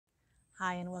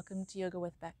Hi, and welcome to Yoga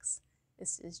with Becs.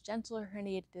 This is Gentle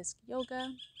Herniated Disc Yoga,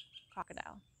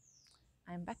 Crocodile.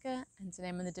 I'm Becca, and today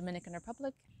I'm in the Dominican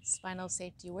Republic. Spinal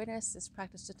Safety Awareness. This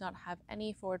practice does not have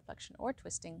any forward flexion or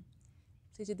twisting.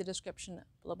 Please read the description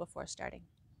below before starting.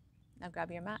 Now grab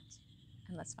your mat,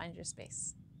 and let's find your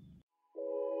space.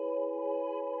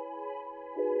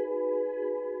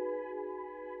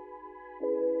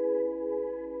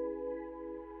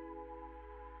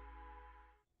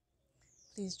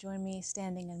 Please join me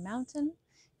standing in mountain,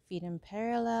 feet in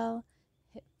parallel,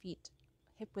 feet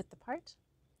hip width apart.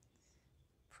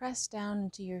 Press down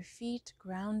into your feet,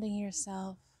 grounding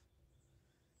yourself.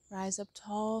 Rise up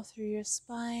tall through your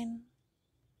spine.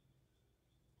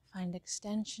 Find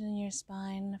extension in your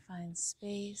spine, find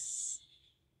space.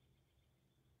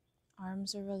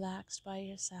 Arms are relaxed by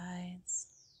your sides.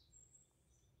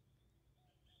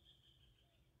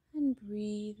 And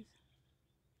breathe.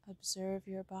 Observe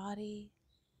your body.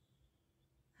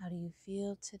 How do you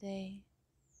feel today?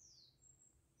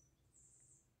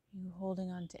 Are you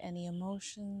holding on to any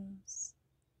emotions?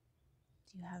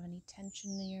 Do you have any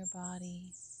tension in your body?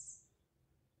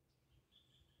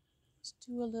 Just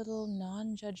do a little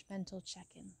non-judgmental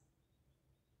check-in.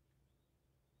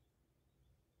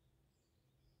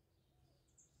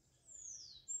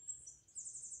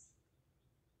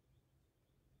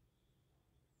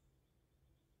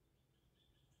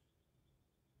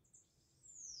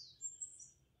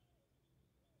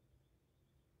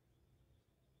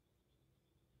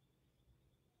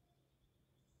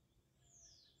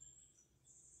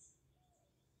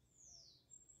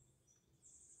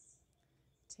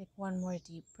 Take one more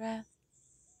deep breath.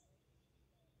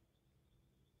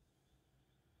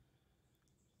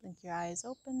 Blink your eyes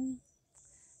open.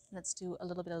 Let's do a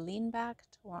little bit of lean back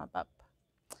to warm up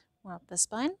the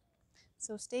spine.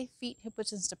 So stay feet hip width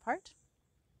distance apart.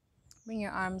 Bring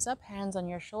your arms up, hands on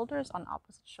your shoulders, on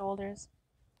opposite shoulders.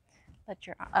 Let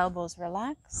your elbows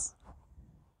relax.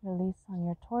 Release on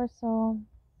your torso.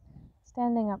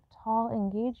 Standing up tall,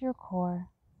 engage your core.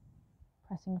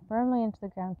 Pressing firmly into the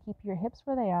ground, keep your hips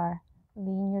where they are.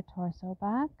 Lean your torso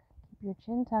back, keep your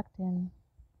chin tucked in,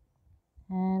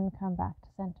 and come back to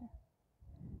center.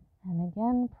 And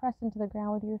again, press into the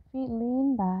ground with your feet,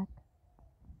 lean back.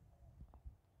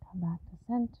 Come back to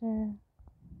center.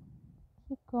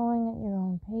 Keep going at your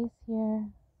own pace here.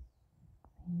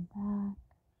 Lean back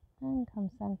and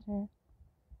come center.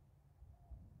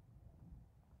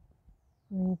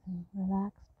 Breathe in,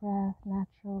 relaxed breath,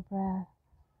 natural breath.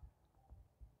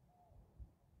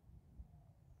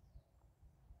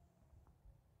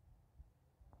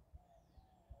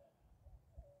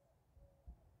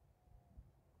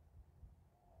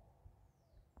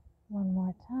 One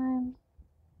more time.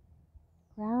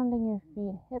 Grounding your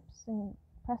feet, hips and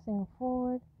pressing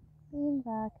forward. Lean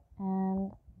back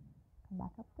and come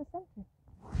back up to center.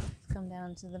 Come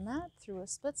down to the mat through a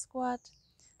split squat.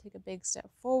 Take a big step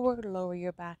forward, lower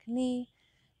your back knee.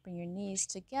 Bring your knees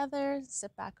together,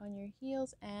 sit back on your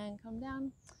heels, and come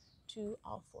down to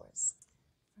all fours.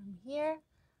 From here,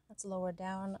 let's lower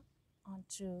down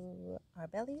onto our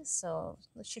bellies. So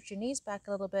let's shift your knees back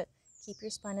a little bit. Keep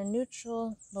your spine in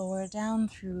neutral. Lower down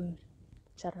through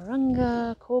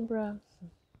Chaturanga, Cobra.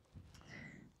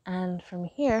 And from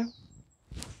here,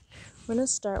 we're going to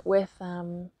start with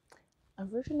a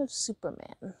version of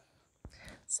Superman.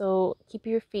 So keep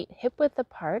your feet hip width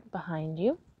apart behind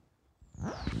you.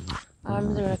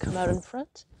 Arms are going to come out in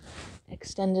front.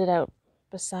 Extend it out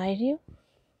beside you,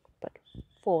 but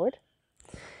forward.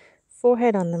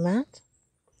 Forehead on the mat.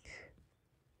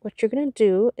 What you're going to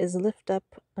do is lift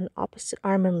up an opposite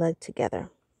arm and leg together.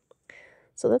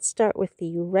 So let's start with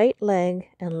the right leg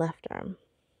and left arm.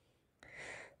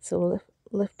 So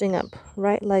lifting up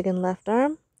right leg and left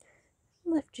arm.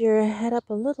 Lift your head up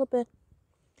a little bit,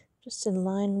 just in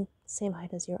line, same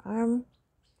height as your arm.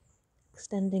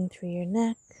 Extending through your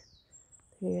neck,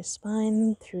 through your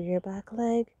spine, through your back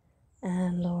leg,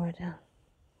 and lower down.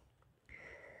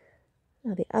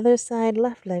 Now the other side,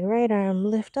 left leg, right arm,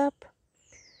 lift up.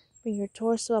 Bring your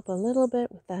torso up a little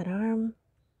bit with that arm.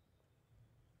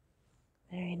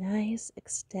 Very nice.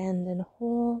 Extend and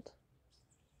hold.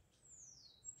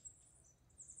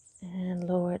 And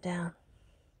lower down.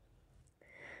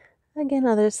 Again,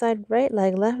 other side, right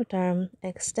leg, left arm.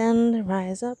 Extend,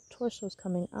 rise up. Torso's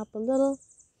coming up a little.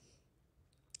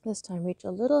 This time, reach a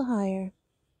little higher.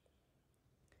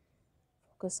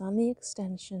 Focus on the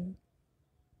extension.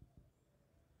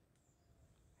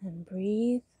 And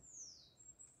breathe.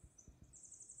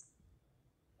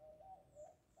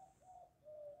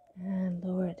 And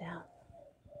lower down.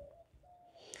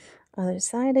 Other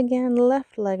side again,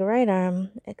 left leg, right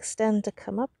arm. Extend to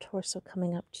come up, torso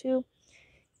coming up too.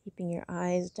 Keeping your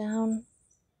eyes down.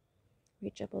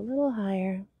 Reach up a little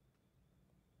higher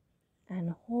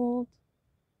and hold.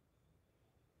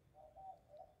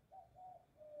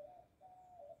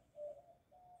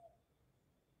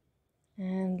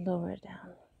 And lower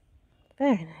down.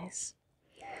 Very nice.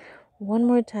 One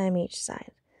more time each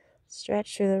side.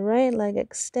 Stretch through the right leg,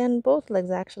 extend both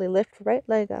legs, actually lift right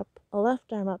leg up,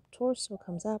 left arm up, torso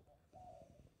comes up.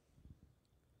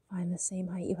 Find the same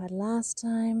height you had last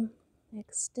time.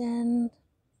 Extend.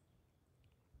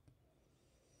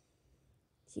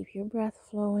 Keep your breath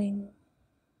flowing.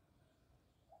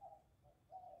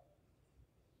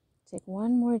 Take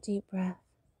one more deep breath.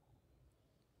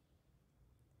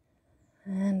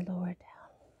 And lower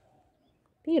down.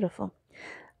 Beautiful.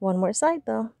 One more side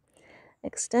though.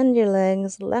 Extend your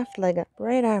legs, left leg up,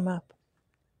 right arm up.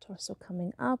 Torso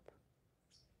coming up.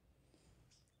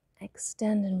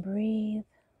 Extend and breathe.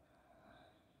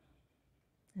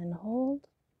 And hold.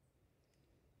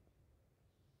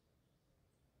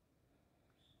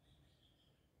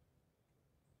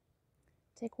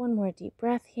 Take one more deep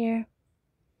breath here.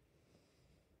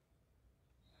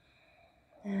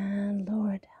 And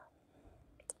lower down.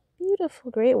 Beautiful,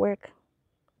 great work.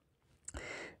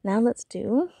 Now let's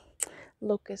do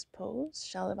Locust pose,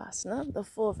 Salabhasana, the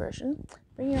full version.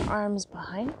 Bring your arms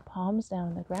behind, palms down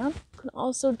on the ground. You can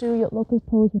also do your Locust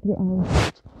pose with your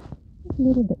arms a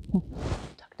little bit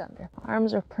tucked under.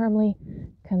 Arms are firmly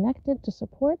connected to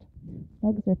support.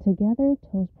 Legs are together,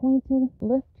 toes pointed.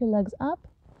 Lift your legs up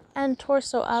and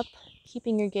torso up,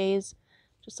 keeping your gaze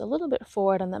just a little bit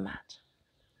forward on the mat.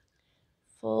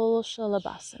 Full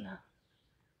Salabhasana.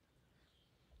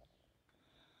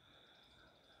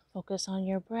 Focus on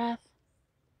your breath.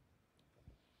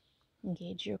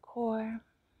 Engage your core.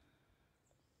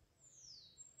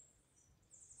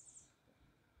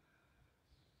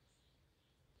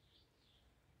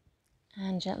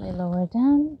 And gently lower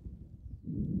down.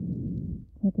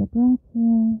 Take a breath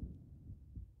here.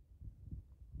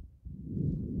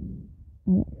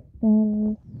 And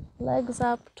extend. Legs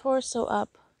up, torso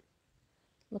up.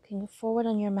 Looking forward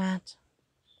on your mat.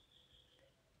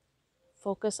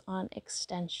 Focus on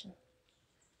extension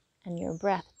and your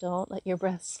breath. Don't let your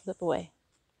breath slip away.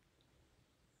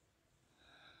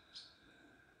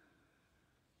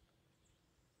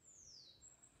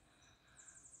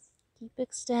 Keep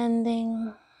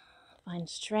extending. Find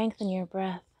strength in your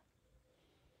breath.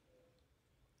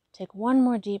 Take one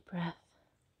more deep breath.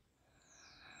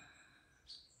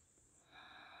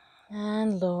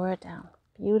 And lower down.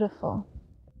 Beautiful.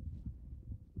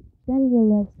 Extend your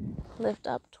legs. Lift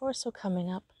up, torso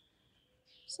coming up.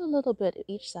 Just a little bit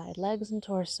each side, legs and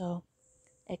torso.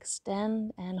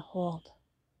 Extend and hold.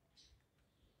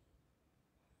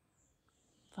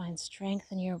 Find strength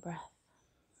in your breath.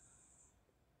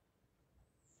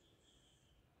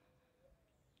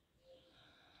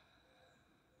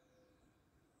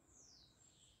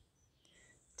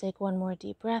 Take one more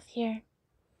deep breath here.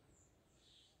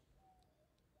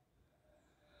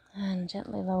 And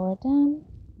gently lower down.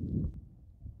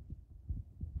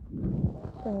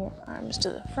 Bring your arms to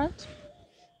the front,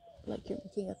 like you're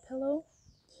making a pillow.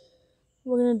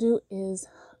 What we're going to do is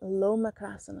low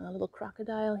Makrasana, a little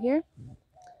crocodile here.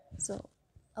 So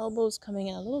elbows coming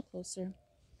in a little closer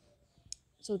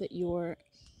so that the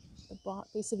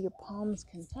base of your palms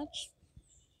can touch.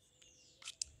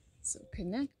 So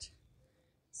connect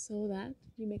so that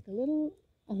you make a little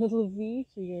V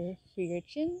for your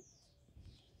chin.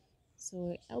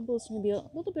 So elbows are going to be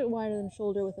a little bit wider than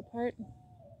shoulder width apart.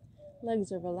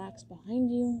 Legs are relaxed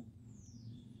behind you.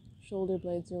 Shoulder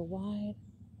blades are wide.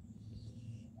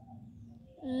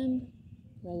 And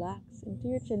relax into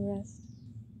your chin rest.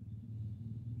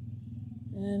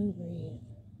 And breathe.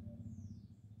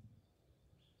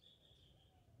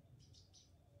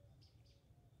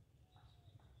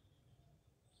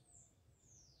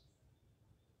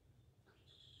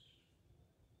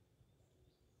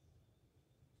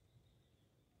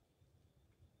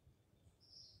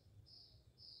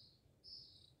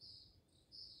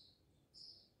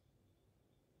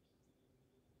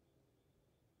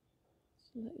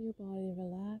 Let your body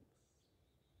relax.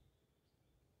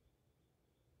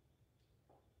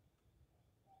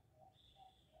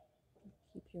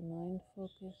 Keep your mind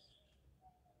focused.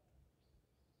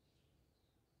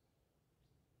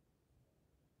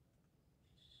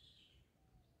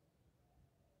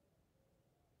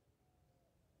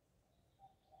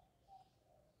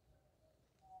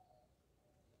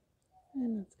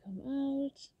 And let's come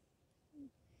out.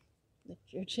 Lift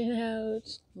your chin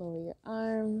out. Lower your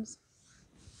arms.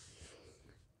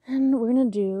 And we're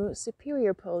going to do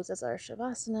superior pose as our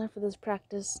Shavasana for this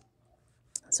practice.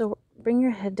 So bring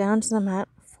your head down to the mat,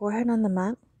 forehead on the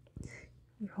mat.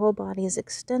 Your whole body is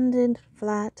extended,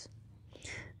 flat.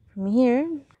 From here,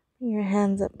 bring your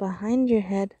hands up behind your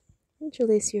head.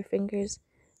 Interlace your fingers.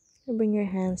 And bring your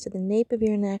hands to the nape of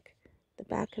your neck, the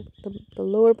back of the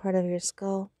lower part of your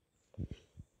skull.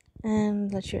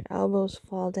 And let your elbows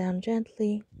fall down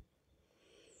gently.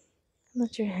 And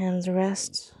let your hands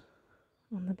rest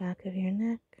on the back of your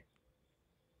neck.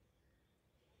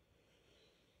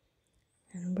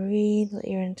 And breathe, let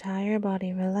your entire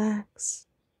body relax.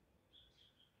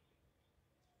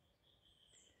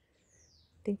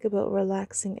 Think about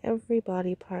relaxing every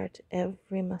body part,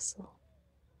 every muscle.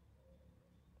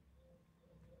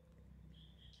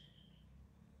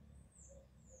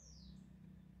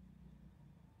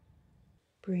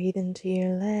 Breathe into your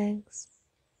legs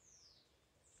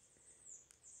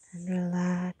and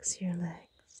relax your legs.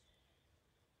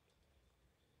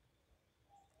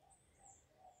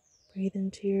 Breathe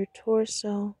into your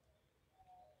torso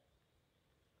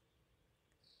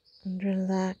and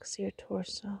relax your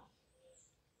torso.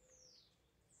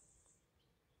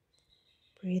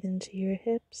 Breathe into your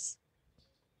hips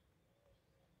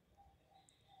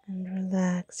and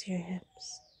relax your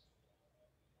hips.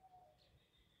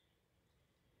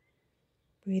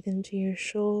 Breathe into your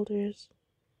shoulders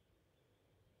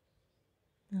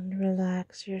and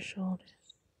relax your shoulders.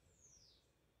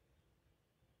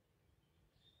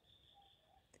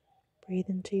 Breathe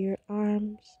into your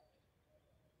arms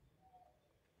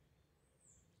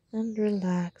and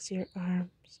relax your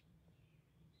arms.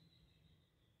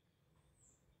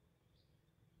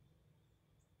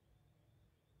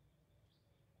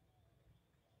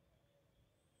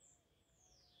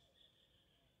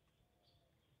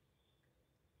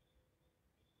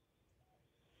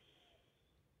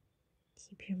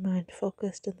 Keep your mind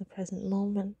focused in the present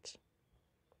moment.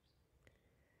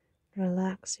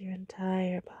 Relax your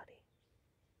entire body.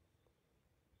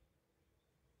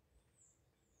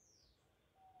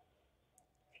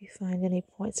 If you find any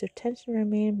points of tension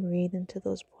remain, breathe into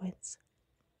those points.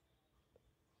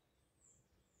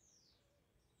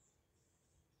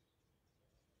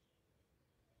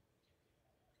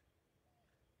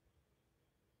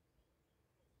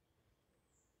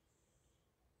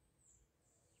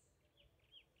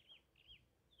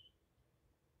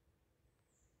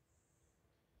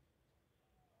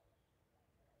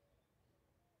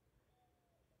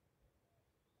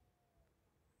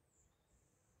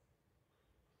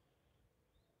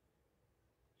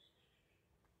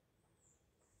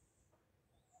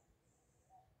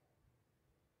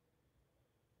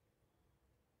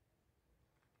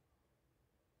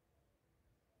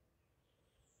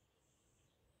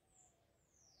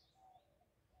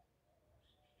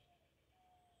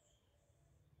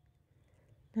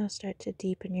 Now start to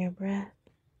deepen your breath.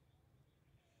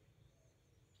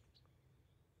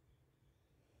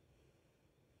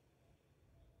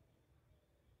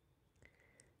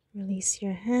 Release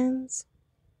your hands.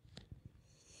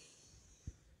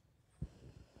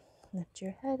 Lift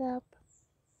your head up.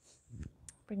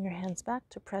 Bring your hands back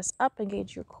to press up,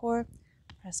 engage your core.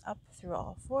 Press up through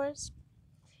all fours.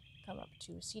 Come up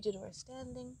to seated or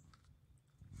standing.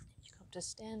 You come to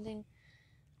standing.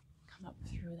 Come up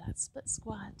through that split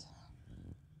squat.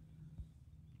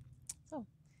 So,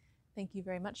 thank you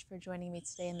very much for joining me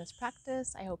today in this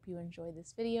practice. I hope you enjoyed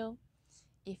this video.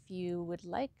 If you would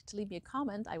like to leave me a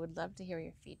comment, I would love to hear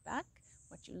your feedback.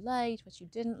 What you liked, what you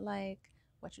didn't like,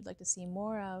 what you'd like to see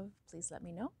more of, please let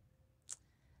me know.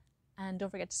 And don't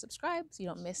forget to subscribe so you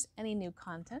don't miss any new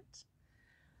content.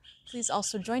 Please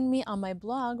also join me on my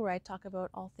blog where I talk about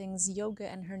all things yoga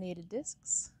and herniated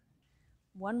discs.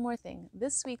 One more thing,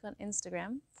 this week on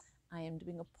Instagram, I am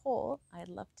doing a poll. I'd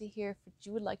love to hear what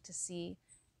you would like to see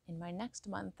in my next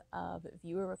month of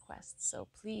viewer requests. So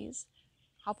please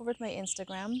hop over to my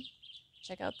Instagram,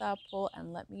 check out that poll,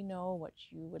 and let me know what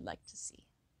you would like to see.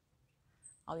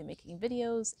 I'll be making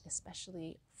videos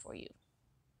especially for you.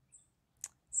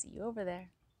 See you over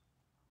there.